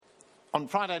On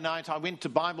Friday night, I went to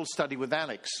Bible study with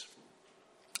Alex,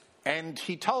 and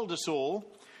he told us all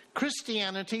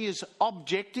Christianity is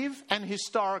objective and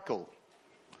historical.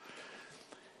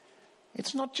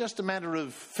 It's not just a matter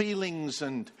of feelings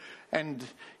and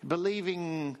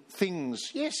believing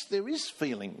things. Yes, there is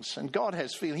feelings, and God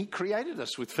has feelings. He created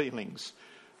us with feelings,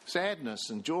 sadness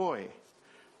and joy.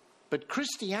 But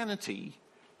Christianity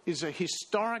is a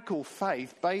historical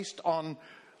faith based on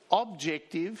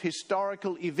objective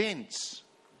historical events.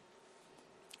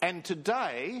 And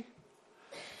today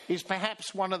is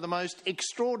perhaps one of the most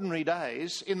extraordinary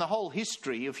days in the whole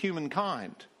history of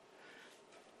humankind.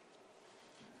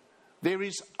 There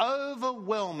is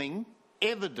overwhelming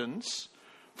evidence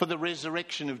for the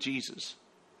resurrection of Jesus.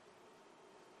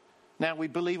 Now, we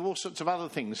believe all sorts of other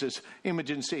things, as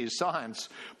Imogen says. Science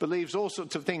believes all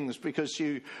sorts of things because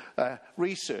you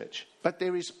research. But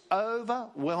there is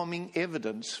overwhelming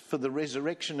evidence for the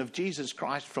resurrection of Jesus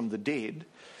Christ from the dead.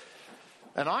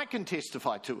 And I can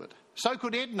testify to it. So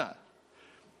could Edna.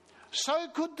 So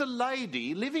could the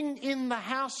lady living in the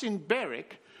house in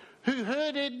Berwick who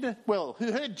heard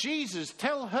Jesus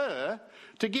tell her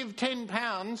to give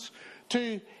 £10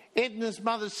 to Edna's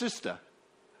mother's sister.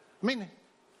 I mean,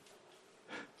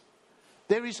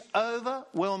 there is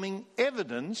overwhelming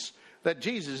evidence that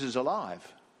Jesus is alive.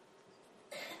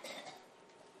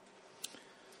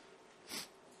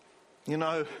 You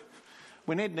know,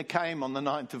 when Edna came on the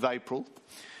 9th of April,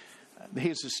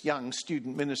 here's this young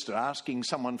student minister asking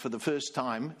someone for the first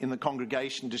time in the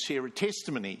congregation to share a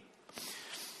testimony.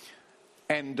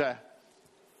 And,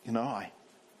 I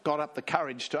got up the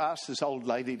courage to ask this old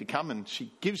lady to come, and she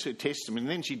gives her testimony, and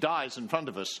then she dies in front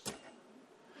of us.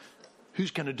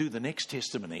 Who's going to do the next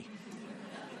testimony?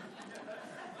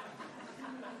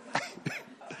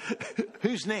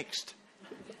 Who's next?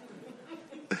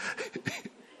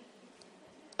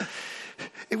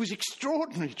 It was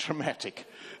extraordinarily traumatic.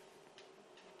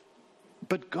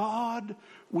 But God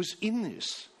was in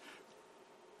this.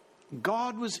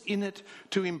 God was in it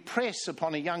to impress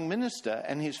upon a young minister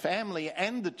and his family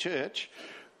and the church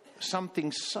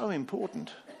something so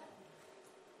important.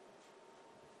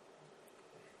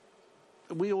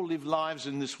 We all live lives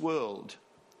in this world,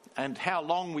 and how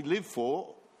long we live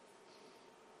for,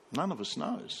 none of us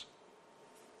knows.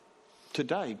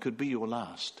 Today could be your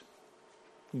last.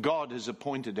 God has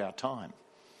appointed our time.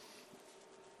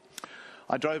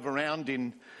 I drove around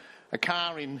in a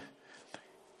car in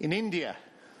India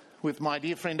with my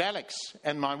dear friend Alex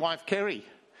and my wife Kerry.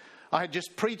 I had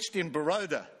just preached in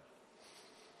Baroda.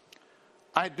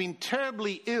 I had been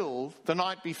terribly ill the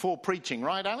night before preaching,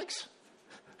 right, Alex?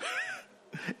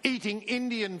 Eating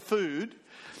Indian food,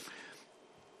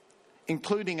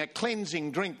 including a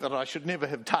cleansing drink that I should never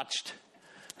have touched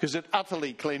because it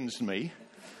utterly cleansed me.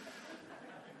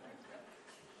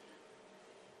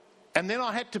 And then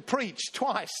I had to preach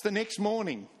twice the next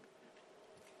morning.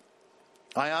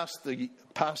 I asked the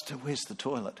pastor, where's the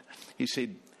toilet? He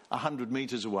said, 100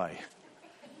 metres away.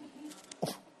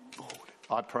 Oh, Lord.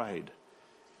 I prayed,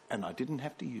 and I didn't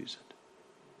have to use it.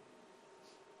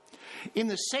 In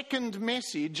the second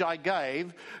message I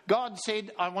gave, God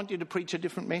said, I want you to preach a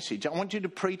different message. I want you to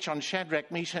preach on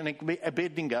Shadrach, Meshach and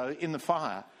Abednego in the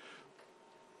fire.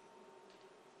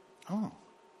 Oh.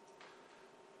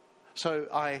 So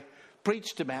I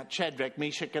preached about Shadrach,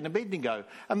 Meshach and Abednego.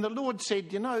 And the Lord said,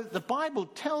 the Bible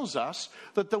tells us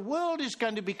that the world is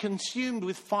going to be consumed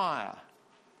with fire.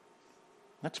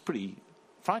 That's pretty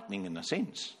frightening in a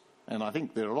sense. And I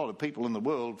think there are a lot of people in the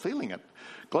world feeling it.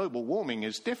 Global warming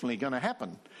is definitely going to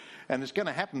happen. And it's going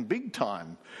to happen big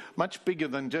time. Much bigger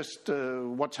than just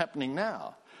what's happening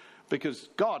now. Because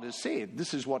God has said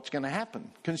this is what's going to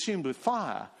happen. Consumed with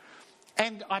fire.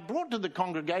 And I brought to the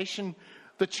congregation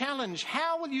the challenge,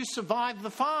 how will you survive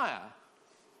the fire?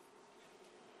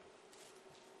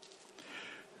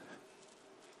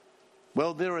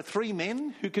 Well, there are 3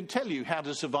 men who can tell you how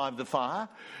to survive the fire.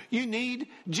 You need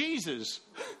Jesus.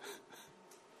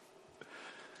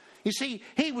 You see,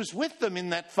 he was with them in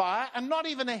that fire, and not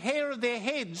even a hair of their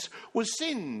heads was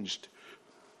singed.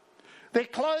 Their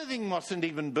clothing wasn't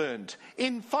even burnt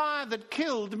in fire that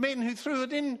killed men who threw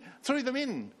them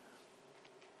in.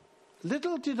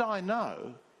 Little did I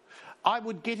know I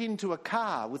would get into a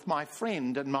car with my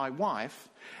friend and my wife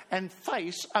and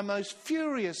face a most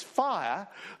furious fire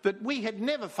that we had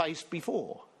never faced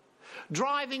before.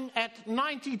 Driving at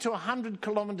 90 to 100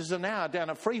 kilometres an hour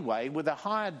down a freeway with a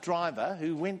hired driver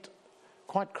who went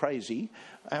quite crazy.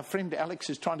 Our friend Alex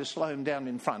is trying to slow him down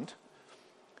in front.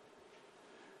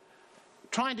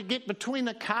 Trying to get between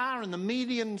a car and the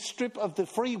median strip of the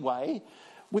freeway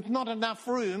with not enough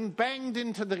room, banged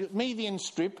into the median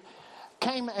strip,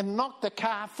 came and knocked the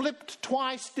car, flipped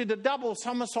twice, did a double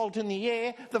somersault in the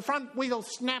air. The front wheel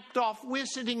snapped off. We're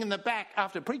sitting in the back.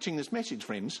 After preaching this message,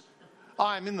 friends,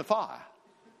 I am in the fire.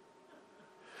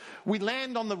 We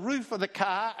land on the roof of the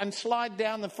car and slide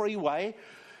down the freeway,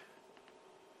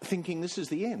 thinking this is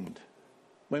the end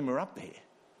when we're up there.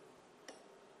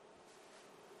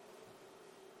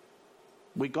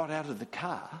 We got out of the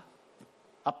car,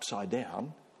 upside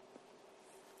down,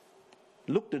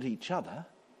 looked at each other,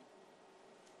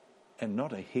 and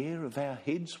not a hair of our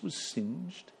heads was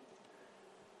singed,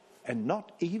 and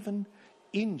not even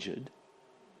injured.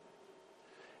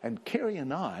 And Kerry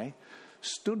and I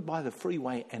stood by the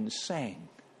freeway and sang.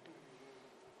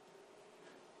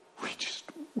 We just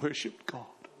worshipped God.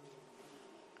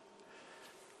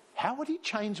 How would he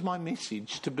change my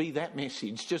message to be that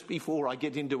message just before I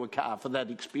get into a car for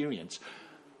that experience?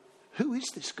 Who is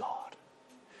this God?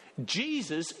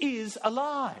 Jesus is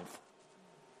alive.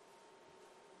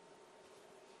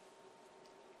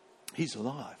 He's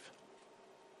alive.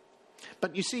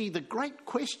 But you see, the great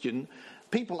question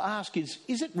people ask is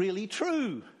it really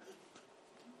true?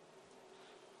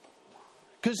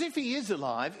 Because if he is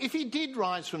alive, if he did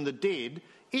rise from the dead,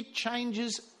 it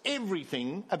changes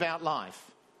everything about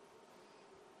life.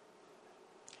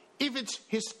 If it's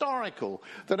historical,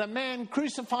 that a man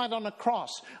crucified on a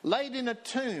cross, laid in a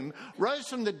tomb, rose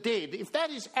from the dead, if that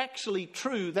is actually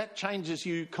true, that changes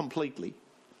you completely.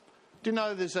 Do you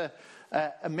know there's an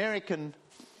American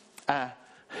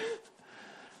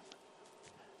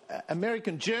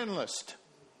journalist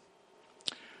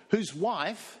whose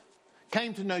wife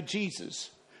came to know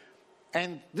Jesus.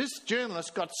 And this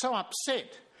journalist got so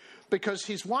upset because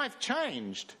his wife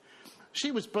changed.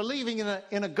 She was believing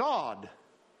in a God.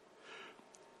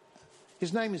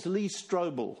 His name is Lee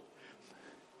Strobel.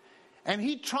 And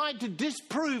he tried to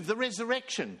disprove the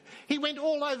resurrection. He went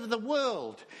all over the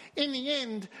world. In the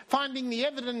end, finding the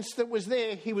evidence that was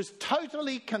there, he was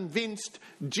totally convinced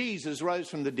Jesus rose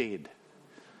from the dead.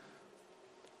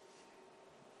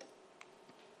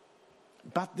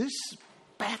 But this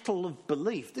battle of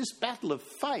belief, this battle of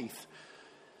faith,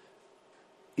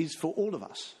 is for all of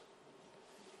us.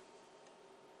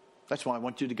 That's why I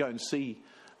want you to go and see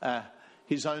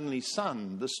His only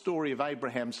son, the story of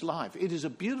Abraham's life. It is a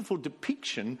beautiful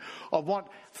depiction of what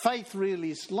faith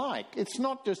really is like. It's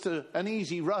not just an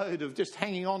easy road of just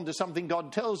hanging on to something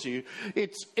God tells you.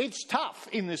 It's tough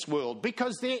in this world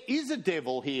because there is a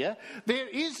devil here. There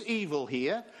is evil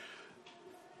here.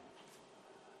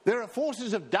 There are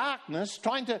forces of darkness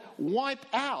trying to wipe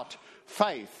out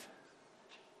faith.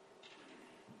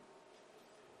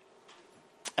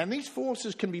 And these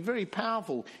forces can be very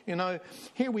powerful. You know,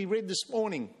 here we read this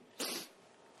morning,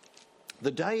 the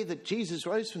day that Jesus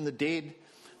rose from the dead,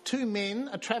 2 men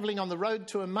are travelling on the road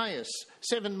to Emmaus,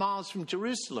 7 miles from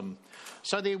Jerusalem.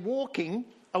 So they're walking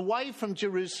away from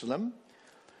Jerusalem.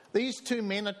 These 2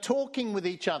 men are talking with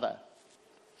each other.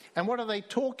 And what are they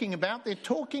talking about? They're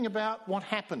talking about what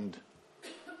happened.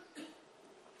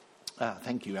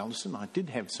 Thank you, Alison. I did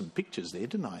have some pictures there,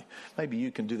 didn't I? Maybe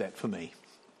you can do that for me.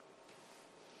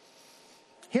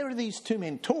 Here are these 2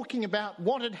 men talking about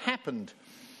what had happened.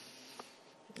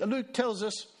 Luke tells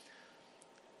us,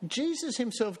 Jesus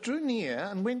himself drew near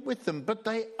and went with them, but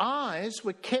their eyes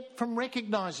were kept from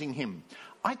recognising him.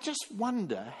 I just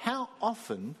wonder how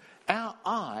often our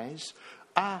eyes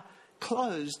are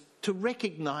closed to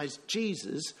recognise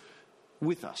Jesus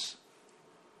with us.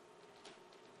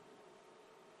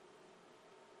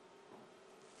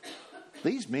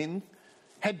 These men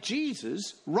had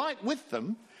Jesus right with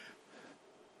them,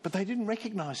 but they didn't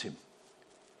recognise him.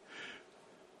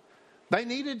 They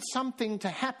needed something to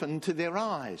happen to their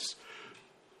eyes.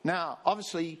 Now,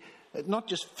 obviously, not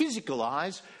just physical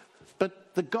eyes,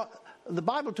 but the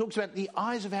Bible talks about the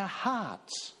eyes of our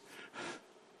hearts.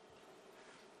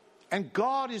 And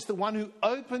God is the one who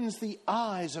opens the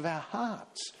eyes of our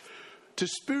hearts to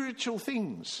spiritual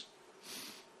things.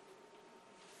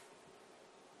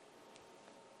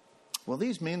 Well,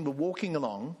 these men were walking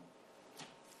along,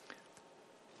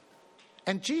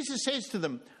 and Jesus says to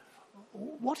them,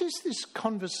 what is this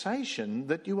conversation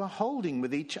that you are holding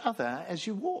with each other as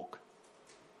you walk?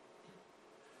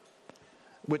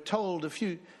 We're told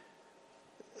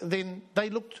then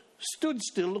they stood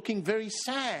still looking very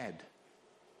sad.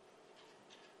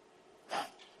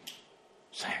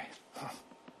 Sad.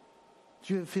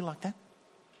 Do you ever feel like that?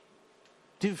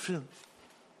 Do you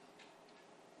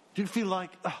feel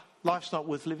like life's not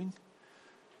worth living?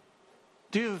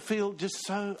 Do you ever feel just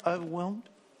so overwhelmed,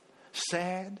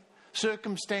 sad?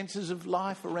 Circumstances of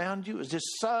life around you is just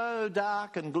so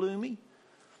dark and gloomy?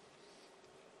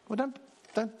 Well,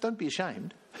 don't be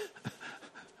ashamed.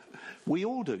 We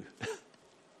all do.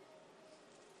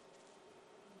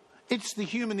 It's the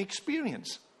human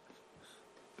experience.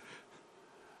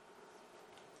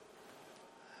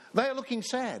 They are looking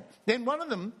sad. Then one of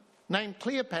them, named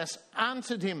Cleopas,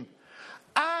 answered him,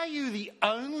 "Are you the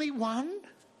only one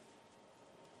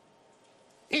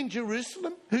in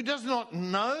Jerusalem who does not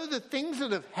know the things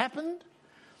that have happened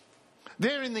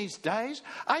there in these days?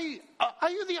 Are you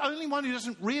the only one who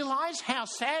doesn't realise how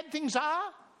sad things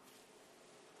are?"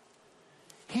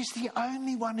 He's the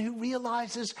only one who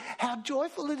realises how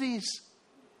joyful it is.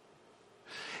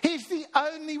 He's the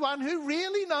only one who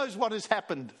really knows what has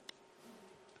happened.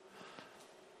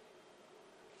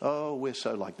 Oh, we're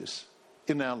so like this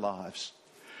in our lives.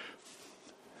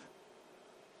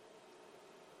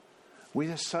 We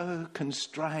are so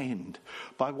constrained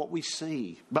by what we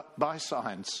see, but by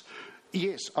science.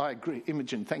 Yes, I agree.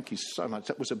 Imogen, thank you so much.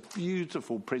 That was a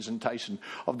beautiful presentation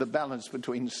of the balance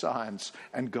between science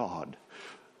and God.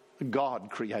 God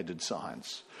created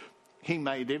science. He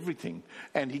made everything,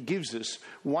 and he gives us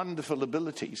wonderful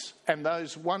abilities. And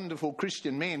those wonderful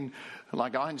Christian men,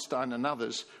 like Einstein and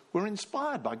others, were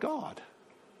inspired by God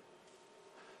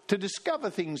to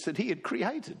discover things that he had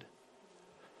created.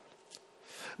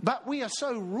 But we are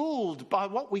so ruled by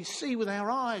what we see with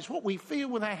our eyes, what we feel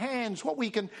with our hands,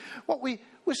 we're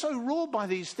so ruled by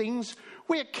these things.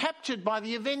 We're captured by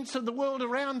the events of the world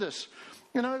around us.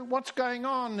 You know, what's going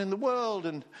on in the world,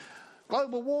 and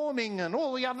global warming and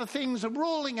all the other things are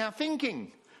ruling our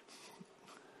thinking.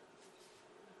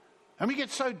 And we get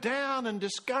so down and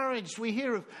discouraged. We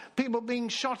hear of people being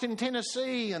shot in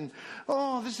Tennessee and,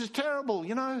 oh, this is terrible,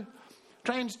 you know.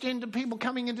 Transgender people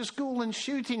coming into school and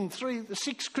shooting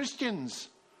 6 Christians.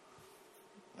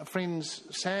 Friends,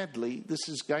 sadly, this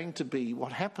is going to be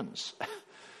what happens.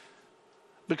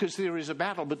 Because there is a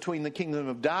battle between the kingdom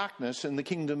of darkness and the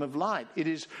kingdom of light. It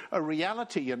is a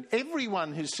reality, and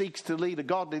everyone who seeks to lead a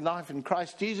godly life in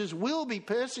Christ Jesus will be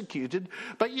persecuted,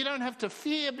 but you don't have to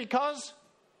fear because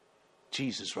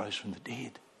Jesus rose from the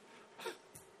dead.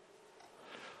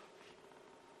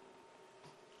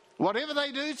 Whatever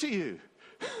they do to you,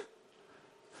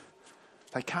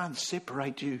 they can't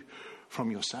separate you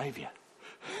from your Saviour.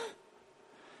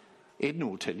 Edna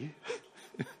will tell you.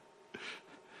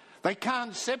 They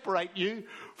can't separate you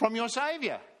from your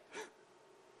Saviour.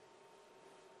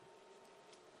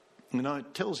 You know,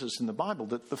 it tells us in the Bible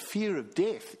that the fear of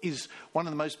death is one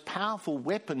of the most powerful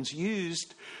weapons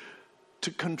used to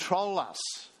control us,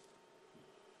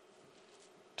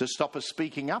 to stop us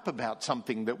speaking up about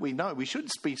something that we know we should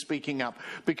be speaking up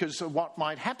because of what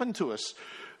might happen to us.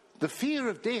 The fear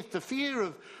of death, the fear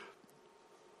of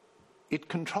it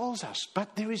controls us,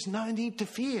 but there is no need to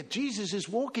fear. Jesus is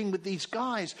walking with these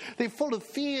guys. They're full of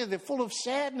fear, they're full of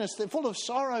sadness, they're full of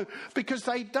sorrow because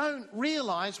they don't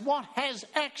realise what has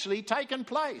actually taken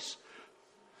place.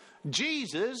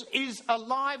 Jesus is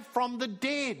alive from the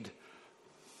dead.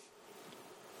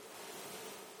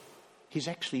 He's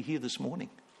actually here this morning.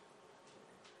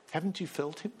 Haven't you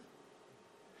felt him?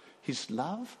 His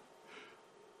love,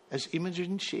 as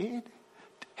Imogen shared.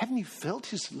 Haven't you felt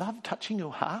his love touching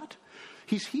your heart?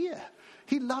 He's here.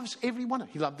 He loves everyone.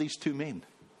 He loved these 2 men.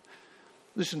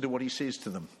 Listen to what he says to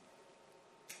them.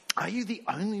 Are you the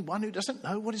only one who doesn't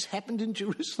know what has happened in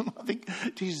Jerusalem? I think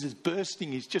Jesus is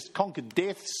bursting. He's just conquered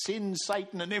death, sin,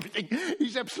 Satan and everything.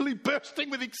 He's absolutely bursting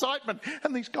with excitement.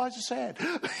 And these guys are sad.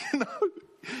 You know,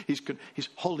 he's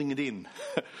holding it in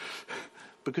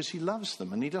because he loves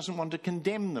them and he doesn't want to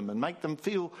condemn them and make them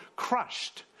feel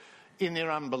crushed in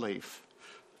their unbelief.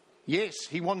 Yes,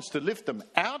 he wants to lift them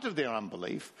out of their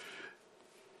unbelief.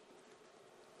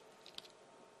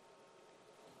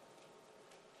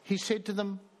 He said to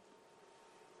them,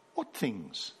 "What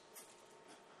things?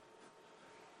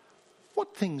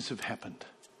 What things have happened?"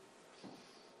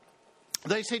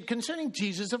 They said, "Concerning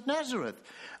Jesus of Nazareth,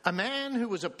 a man who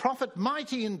was a prophet,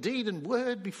 mighty in deed and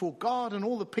word before God and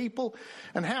all the people,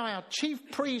 and how our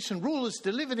chief priests and rulers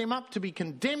delivered him up to be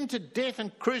condemned to death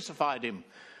and crucified him.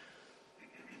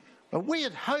 But we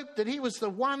had hoped that he was the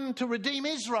one to redeem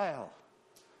Israel."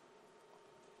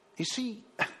 You see,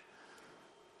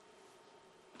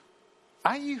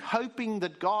 are you hoping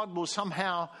that God will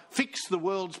somehow fix the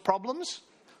world's problems?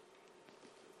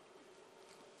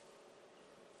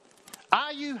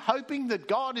 Are you hoping that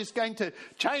God is going to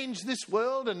change this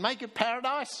world and make it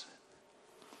paradise?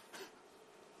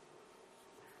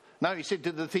 No, he said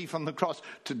to the thief on the cross,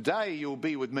 "Today you'll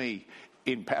be with me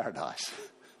in paradise."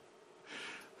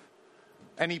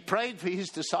 And he prayed for his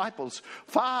disciples,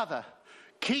 "Father,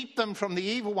 keep them from the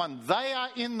evil one. They are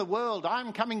in the world.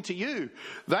 I'm coming to you.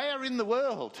 They are in the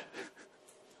world.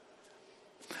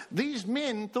 These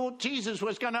men thought Jesus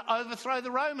was going to overthrow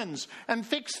the Romans and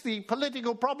fix the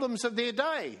political problems of their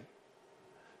day.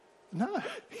 No,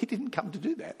 he didn't come to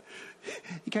do that.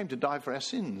 He came to die for our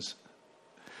sins.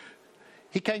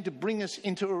 He came to bring us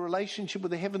into a relationship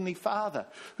with the Heavenly Father,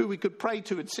 who we could pray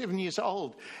to at 7 years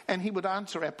old, and he would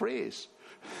answer our prayers.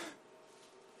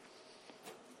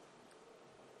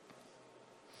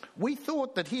 We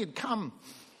thought that he had come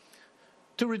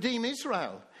to redeem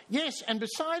Israel. Yes, and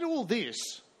beside all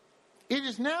this, it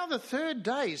is now the third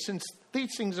day since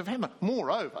these things have happened.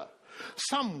 Moreover,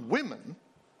 some women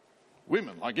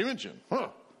like Imogen,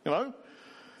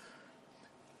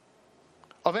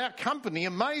 of our company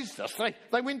amazed us.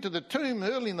 They went to the tomb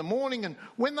early in the morning, and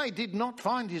when they did not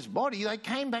find his body, they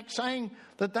came back saying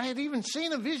that they had even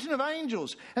seen a vision of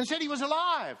angels and said he was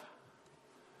alive.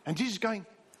 And Jesus going,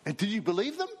 and did you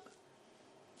believe them?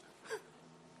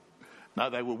 No,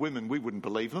 they were women. We wouldn't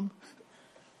believe them.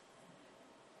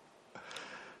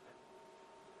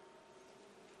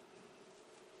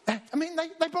 I mean,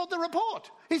 they brought the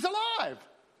report. He's alive.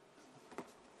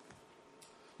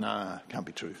 No, can't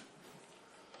be true.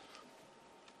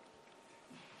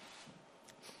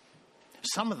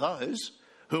 Some of those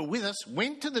who were with us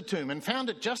went to the tomb and found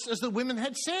it just as the women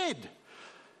had said.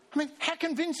 I mean, how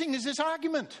convincing is this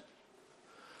argument?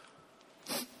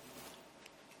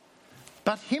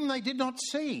 But him they did not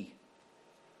see.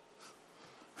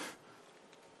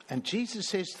 And Jesus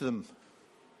says to them,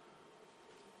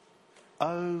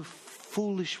 "O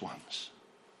foolish ones."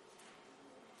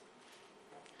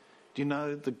 Do you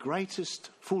know the greatest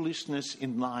foolishness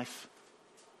in life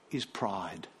is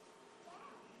pride?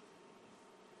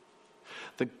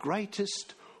 The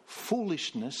greatest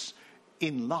foolishness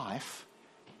in life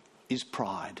is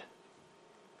pride.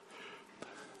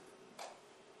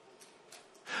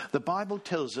 The Bible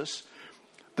tells us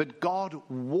that God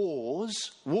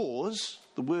wars,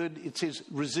 the word it says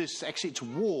resists, actually it's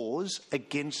wars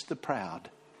against the proud.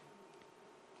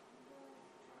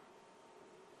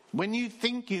 When you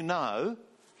think you know,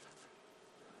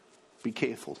 be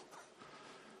careful.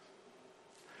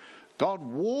 God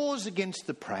wars against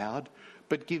the proud,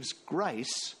 but gives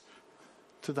grace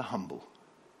to the humble,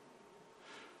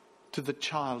 to the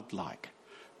childlike,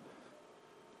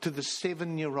 to the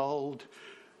 7-year-old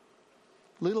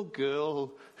little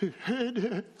girl who heard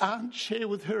her aunt share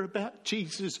with her about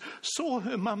Jesus, saw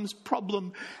her mum's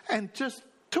problem and just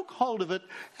took hold of it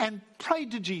and prayed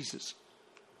to Jesus.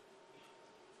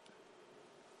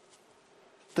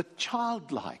 The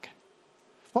childlike.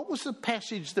 What was the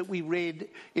passage that we read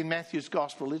in Matthew's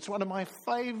Gospel? It's one of my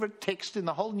favourite texts in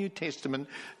the whole New Testament.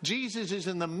 Jesus is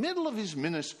in the middle of his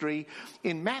ministry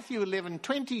in Matthew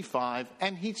 11:25,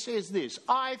 and he says this,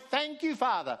 "I thank you,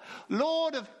 Father,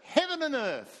 Lord of heaven and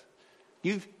earth.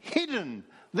 You've hidden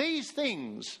these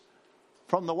things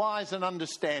from the wise and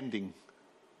understanding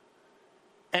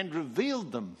and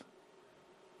revealed them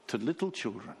to little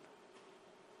children.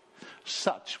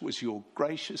 Such was your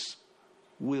gracious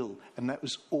will," and that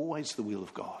was always the will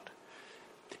of God.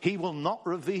 He will not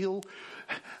reveal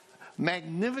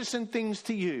magnificent things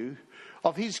to you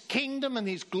of his kingdom and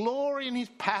his glory and his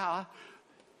power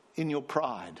in your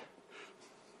pride.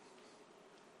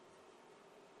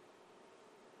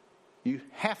 You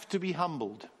have to be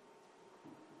humbled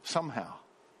somehow.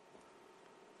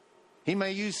 He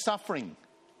may use suffering.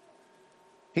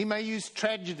 He may use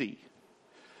tragedy.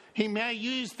 He may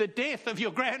use the death of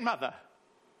your grandmother.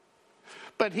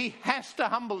 But he has to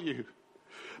humble you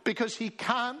because he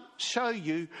can't show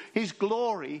you his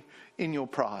glory in your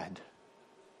pride.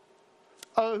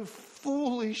 Oh,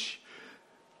 foolish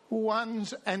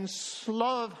ones and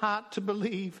slow of heart to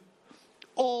believe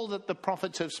all that the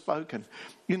prophets have spoken.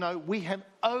 You know, we have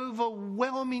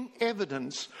overwhelming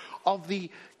evidence of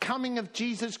the coming of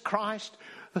Jesus Christ.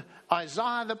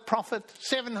 Isaiah the prophet,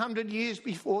 700 years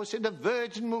before, said, "A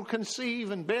virgin will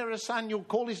conceive and bear a son. You'll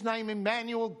call his name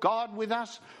Emmanuel, God with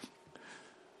us."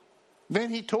 Then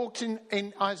he talks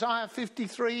in Isaiah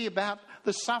 53 about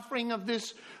the suffering of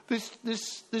this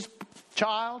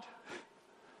child.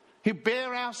 He'll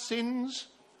bear our sins.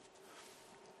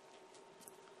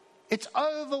 It's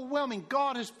overwhelming.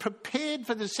 God has prepared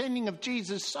for the sending of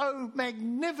Jesus so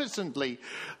magnificently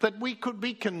that we could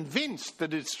be convinced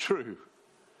that it's true.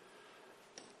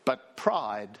 But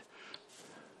pride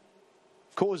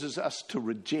causes us to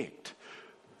reject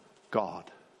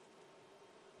God.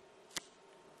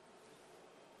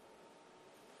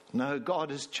 No,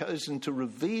 God has chosen to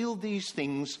reveal these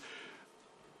things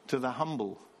to the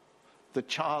humble, the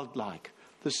childlike,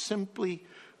 the simply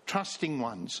trusting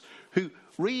ones who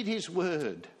read his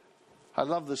word. I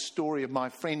love the story of my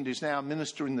friend who's now a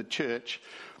minister in the church,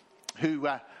 who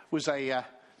was a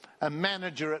a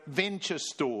manager at venture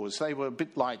stores. They were a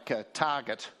bit like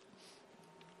Target.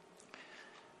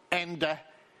 And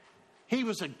he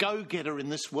was a go-getter in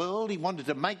this world. He wanted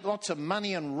to make lots of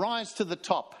money and rise to the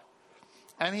top.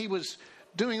 And he was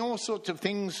doing all sorts of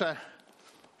things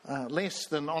less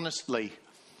than honestly.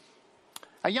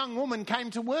 A young woman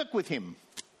came to work with him.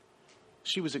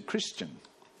 She was a Christian.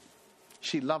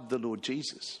 She loved the Lord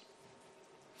Jesus.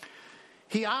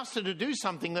 He asked her to do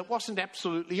something that wasn't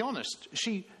absolutely honest.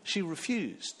 She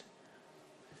refused.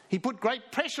 He put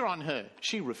great pressure on her.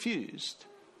 She refused.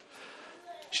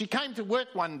 She came to work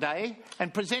one day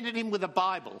and presented him with a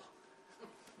Bible.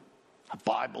 A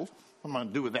Bible? What am I going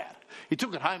to do with that? He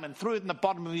took it home and threw it in the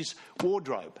bottom of his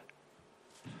wardrobe.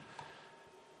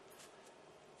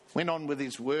 Went on with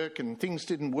his work and things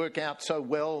didn't work out so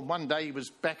well. One day he was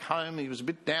back home. He was a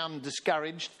bit down and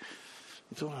discouraged.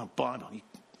 He thought, oh, Bible. He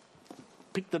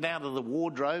picked it out of the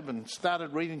wardrobe and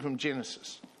started reading from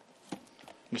Genesis.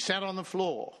 He sat on the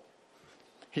floor.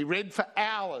 He read for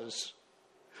hours.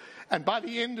 And by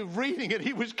the end of reading it,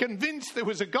 he was convinced there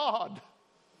was a God.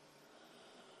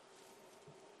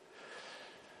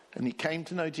 And he came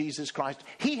to know Jesus Christ.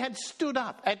 He had stood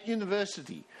up at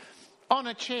university on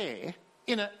a chair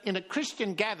in a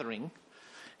Christian gathering.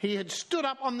 He had stood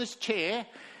up on this chair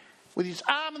with his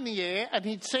arm in the air and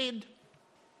he'd said,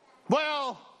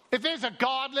 well, if there's a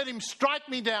God, let him strike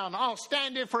me down. I'll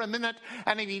stand here for a minute,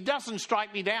 and if he doesn't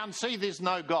strike me down, see there's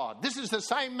no God. This is the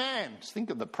same man. Think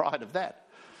of the pride of that.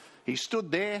 He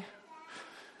stood there,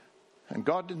 and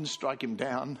God didn't strike him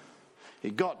down. He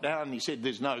got down and he said,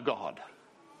 there's no God.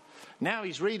 Now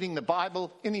he's reading the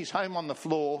Bible in his home on the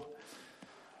floor,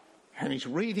 and he's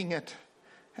reading it,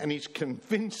 and he's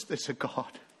convinced there's a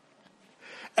God.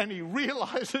 And he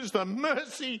realizes the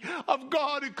mercy of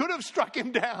God who could have struck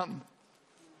him down.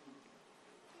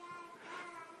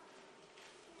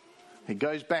 He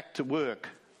goes back to work.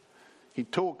 He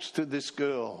talks to this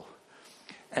girl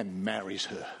and marries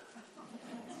her.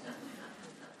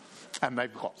 And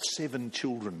they've got 7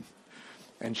 children.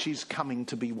 And she's coming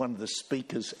to be one of the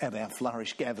speakers at our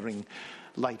Flourish gathering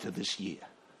later this year.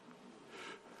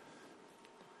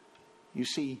 You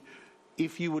see,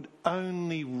 if you would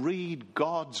only read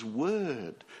God's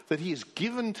word that he has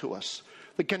given to us,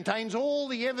 that contains all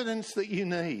the evidence that you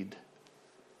need.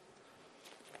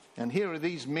 And here are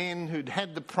these men who'd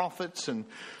had the prophets and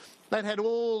they'd had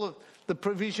all of the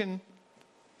provision.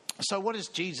 So what does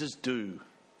Jesus do?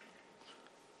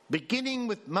 Beginning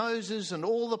with Moses and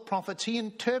all the prophets, he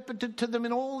interpreted to them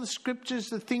in all the scriptures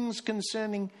the things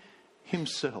concerning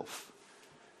himself.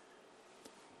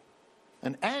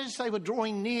 And as they were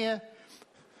drawing near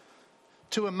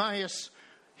to Emmaus,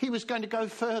 he was going to go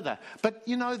further. But,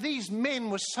 you know, these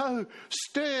men were so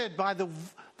stirred by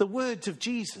the words of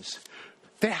Jesus.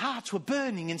 Their hearts were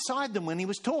burning inside them when he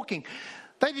was talking.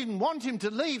 They didn't want him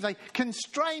to leave. They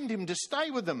constrained him to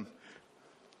stay with them.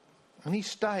 And he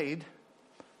stayed.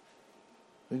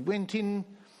 He went in.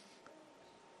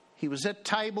 He was at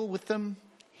table with them.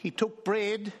 He took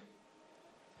bread.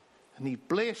 And he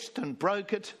blessed and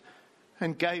broke it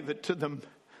and gave it to them.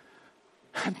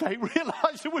 And they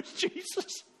realised it was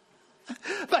Jesus.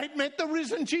 They'd met the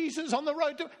risen Jesus on the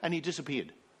road to... And he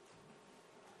disappeared.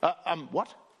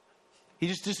 What? He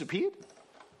just disappeared?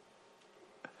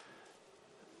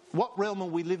 What realm are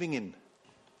we living in?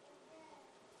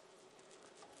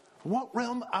 What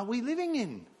realm are we living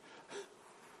in?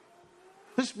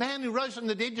 This man who rose from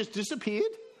the dead just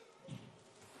disappeared?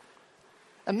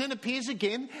 And then appears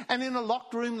again, and in a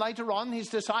locked room later on, his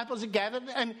disciples are gathered,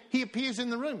 and he appears in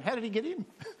the room. How did he get in?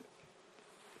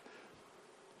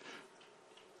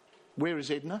 Where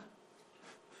is Edna?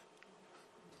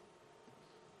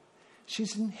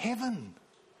 She's in heaven.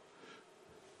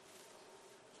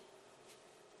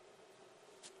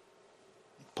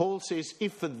 Paul says,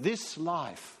 if for this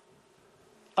life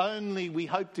only we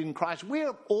hoped in Christ,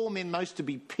 we're all men most to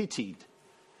be pitied.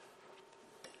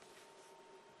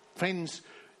 Friends,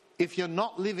 if you're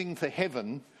not living for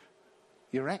heaven,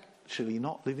 you're actually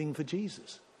not living for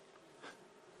Jesus.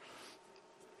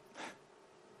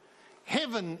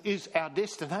 Heaven is our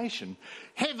destination.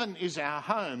 Heaven is our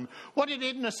home. What did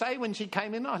Edna say when she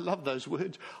came in? I love those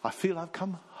words. I feel I've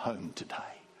come home today.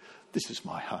 This is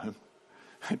my home.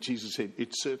 And Jesus said, it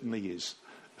certainly is.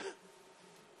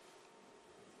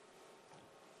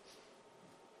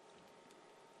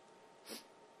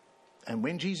 And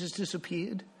when Jesus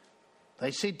disappeared,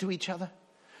 they said to each other,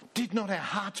 did not our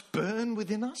hearts burn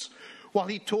within us while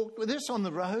he talked with us on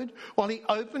the road, while he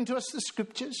opened to us the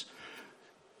scriptures?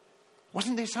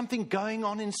 Wasn't there something going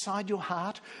on inside your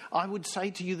heart? I would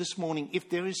say to you this morning, if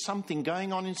there is something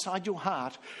going on inside your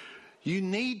heart, You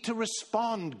need to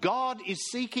respond. God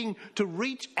is seeking to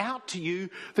reach out to you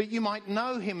that you might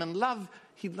know him and love.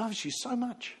 He loves you so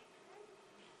much.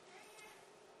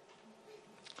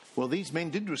 Well, these men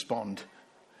did respond.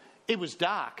 It was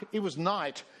dark. It was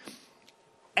night.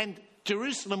 And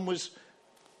Jerusalem was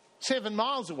 7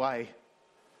 miles away.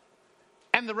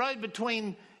 And the road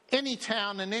between any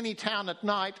town and any town at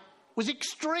night was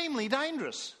extremely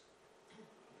dangerous.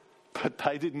 But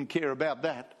they didn't care about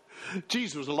that.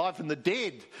 Jesus was alive from the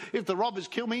dead. If the robbers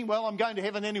kill me, well, I'm going to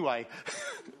heaven anyway.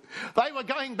 They were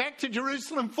going back to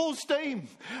Jerusalem full steam.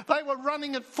 They were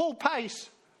running at full pace.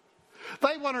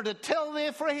 They wanted to tell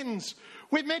their friends,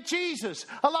 we've met Jesus,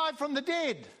 alive from the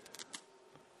dead.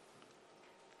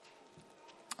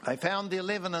 They found the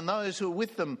 11 and those who were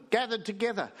with them gathered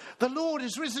together. The Lord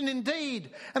is risen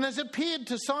indeed and has appeared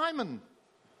to Simon.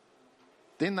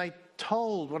 Then they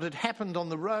told what had happened on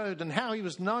the road and how he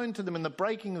was known to them in the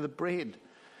breaking of the bread.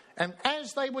 And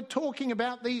as they were talking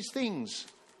about these things,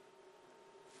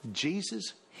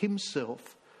 Jesus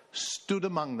himself stood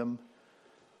among them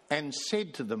and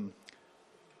said to them,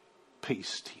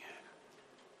 peace to you.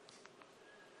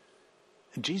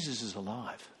 And Jesus is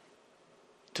alive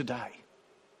today.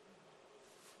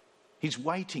 He's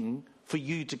waiting for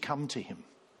you to come to him.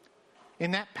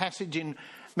 In that passage in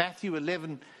Matthew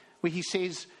 11, where he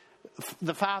says,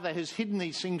 the Father has hidden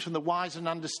these things from the wise and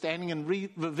understanding and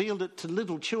revealed it to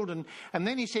little children. And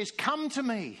then he says, come to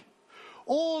me,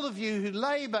 all of you who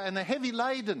labour and are heavy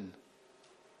laden.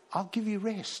 I'll give you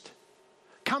rest.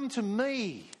 Come to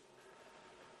me.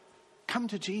 Come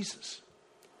to Jesus.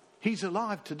 He's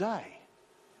alive today.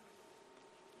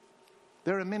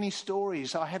 There are many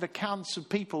stories. I had accounts of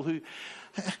people who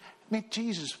met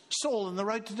Jesus, Saul on the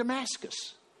road to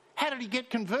Damascus. How did he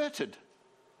get converted?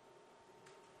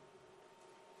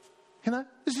 You know,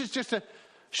 this is just a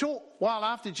short while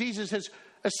after Jesus has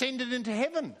ascended into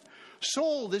heaven.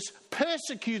 Saul, this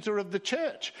persecutor of the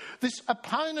church, this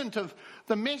opponent of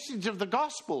the message of the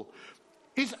gospel,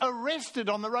 is arrested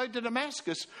on the road to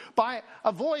Damascus by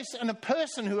a voice and a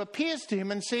person who appears to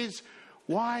him and says,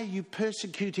 why are you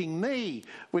persecuting me?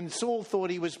 When Saul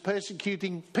thought he was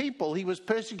persecuting people, he was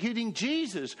persecuting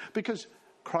Jesus, because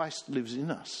Christ lives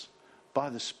in us by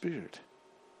the Spirit.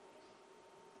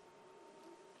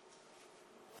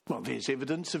 Well, there's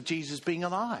evidence of Jesus being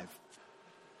alive.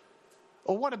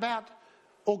 Or what about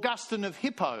Augustine of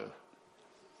Hippo?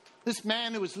 This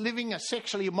man who was living a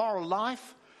sexually immoral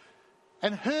life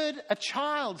and heard a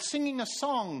child singing a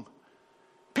song.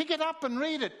 Pick it up and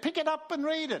read it. Pick it up and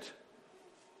read it.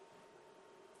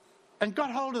 And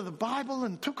got hold of the Bible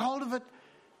and took hold of it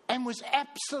and was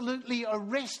absolutely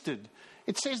arrested.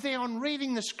 It says there, on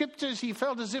reading the scriptures, he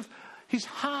felt as if his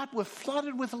heart were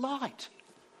flooded with light.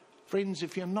 Friends,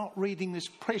 if you're not reading this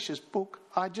precious book,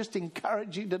 I just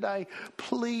encourage you today,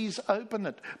 please open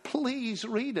it. Please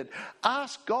read it.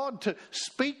 Ask God to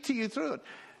speak to you through it.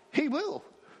 He will.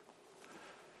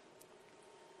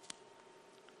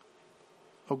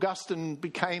 Augustine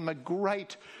became a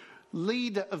great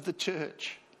leader of the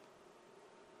church.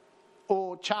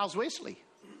 Or Charles Wesley.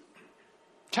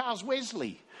 Charles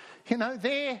Wesley, you know,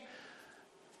 they're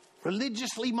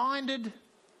religiously minded,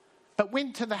 but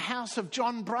went to the house of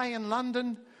John Bray in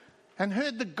London and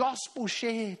heard the gospel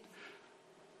shared.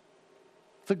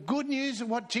 The good news of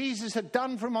what Jesus had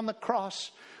done for him on the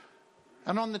cross.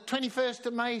 And on the 21st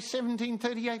of May,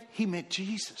 1738, he met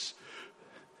Jesus.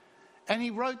 And he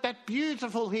wrote that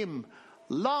beautiful hymn,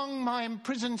 long my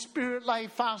imprisoned spirit lay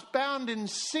fast, bound in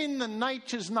sin and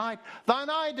nature's night. Thine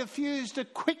eye diffused a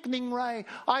quickening ray.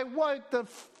 I woke,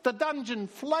 the dungeon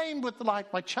flamed with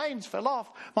light. My chains fell off.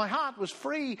 My heart was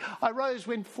free. I rose,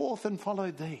 went forth and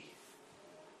followed thee.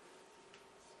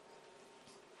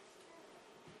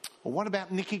 Or what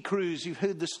about Nicky Cruz? You've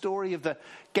heard the story of the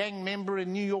gang member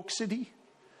in New York City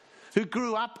who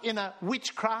grew up in a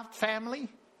witchcraft family.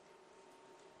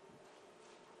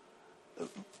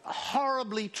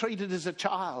 Horribly treated as a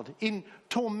child, in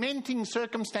tormenting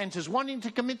circumstances, wanting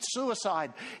to commit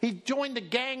suicide. He joined a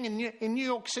gang in New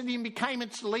York City and became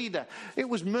its leader. It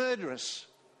was murderous.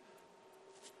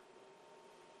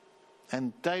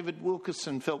 And David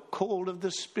Wilkerson felt called of the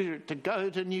Spirit to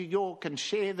go to New York and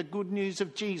share the good news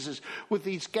of Jesus with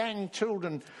these gang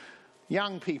children,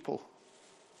 young people.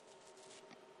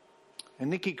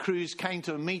 And Nicky Cruz came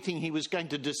to a meeting he was going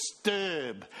to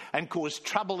disturb and cause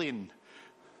trouble in.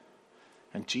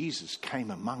 And Jesus came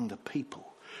among the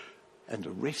people and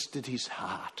arrested his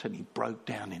heart, and he broke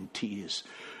down in tears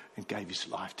and gave his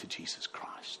life to Jesus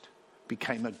Christ.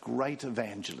 Became a great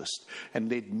evangelist and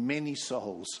led many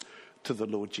souls to the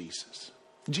Lord Jesus.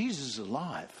 Jesus is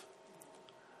alive.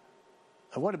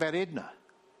 And what about Edna?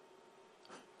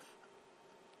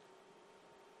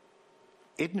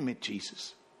 Edna met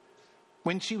Jesus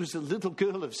when she was a little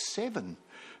girl of 7.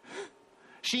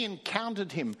 She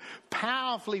encountered him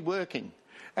powerfully working,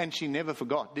 and she never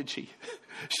forgot, did she?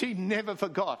 She never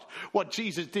forgot what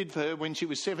Jesus did for her when she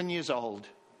was 7 years old.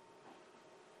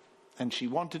 And she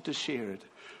wanted to share it.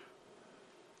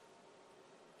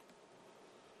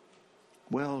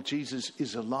 Well, Jesus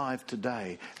is alive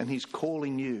today, and he's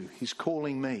calling you. He's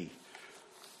calling me.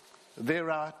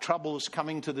 There are troubles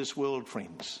coming to this world,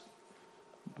 friends.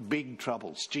 Big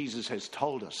troubles. Jesus has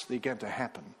told us they're going to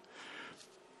happen.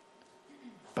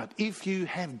 But if you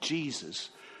have Jesus,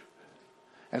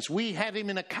 as we had him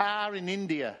in a car in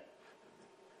India,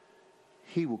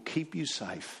 he will keep you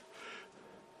safe.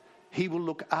 He will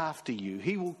look after you.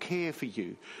 He will care for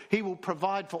you. He will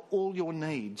provide for all your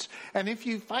needs. And if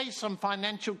you face some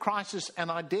financial crisis, and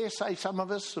I dare say some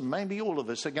of us, and maybe all of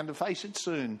us, are going to face it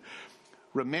soon,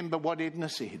 remember what Edna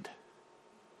said.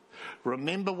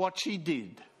 Remember what she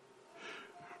did.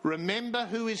 Remember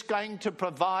who is going to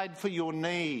provide for your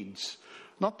needs.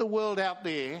 Not the world out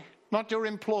there, not your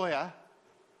employer,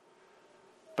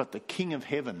 but the King of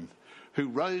Heaven who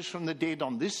rose from the dead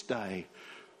on this day.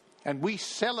 And we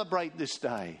celebrate this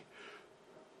day,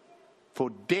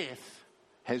 for death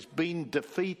has been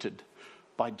defeated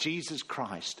by Jesus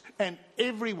Christ. And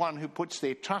everyone who puts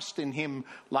their trust in him,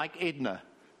 like Edna,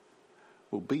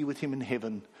 will be with him in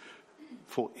heaven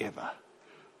forever.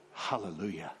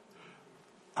 Hallelujah.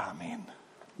 Amen.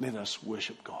 Let us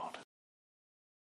worship God.